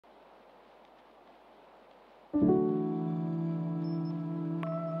Take me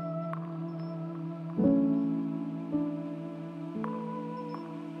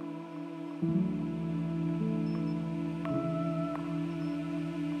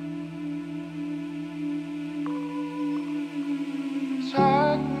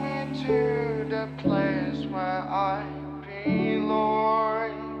to the place where I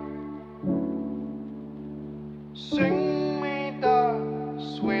belong. Sing me the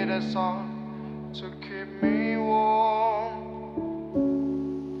sweetest song to keep me warm.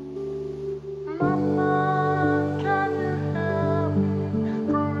 Mama, can you hear me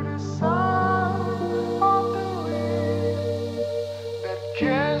through the sound of the wind that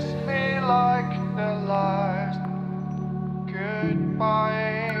kissed me like the last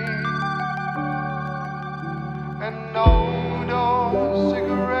goodbye? And all those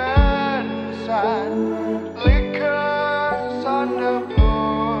cigarettes and liquors on the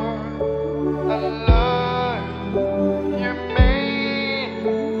floor, and learn you made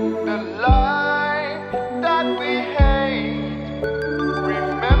the life that we hate.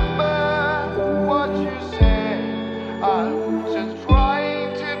 Remember what you said. I'm just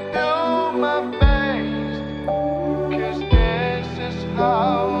trying to do my best, 'cause this is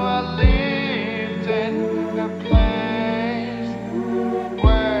how I lived in the place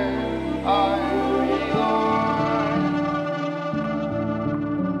where I belong.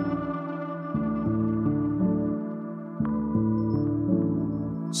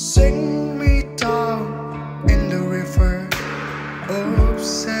 Sing me down in the river of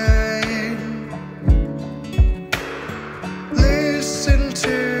sand. Listen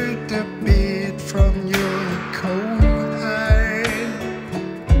to the beat from your cold hand.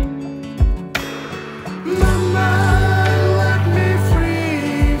 Mama, let me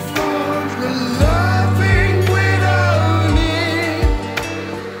free from the loving without it.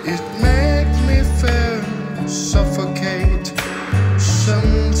 It makes me feel suffocate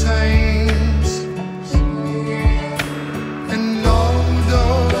sometimes. And all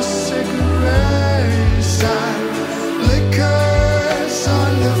those cigarettes and liquors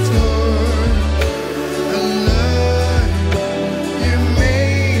on the floor, and learn you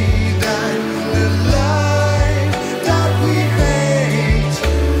made that the life that we hate.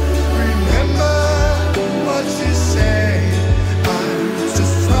 Remember what you say. I'm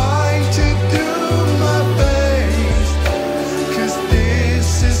just trying to do my best, 'cause this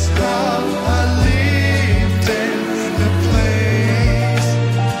is how I lived in the place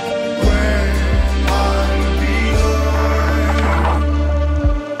where I belong.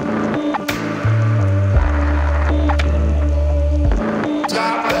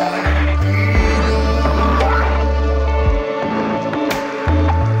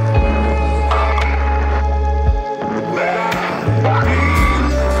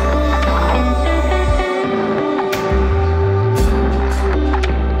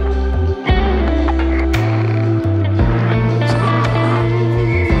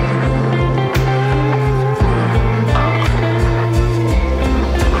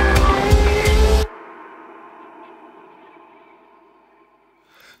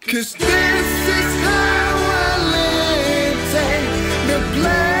 Cause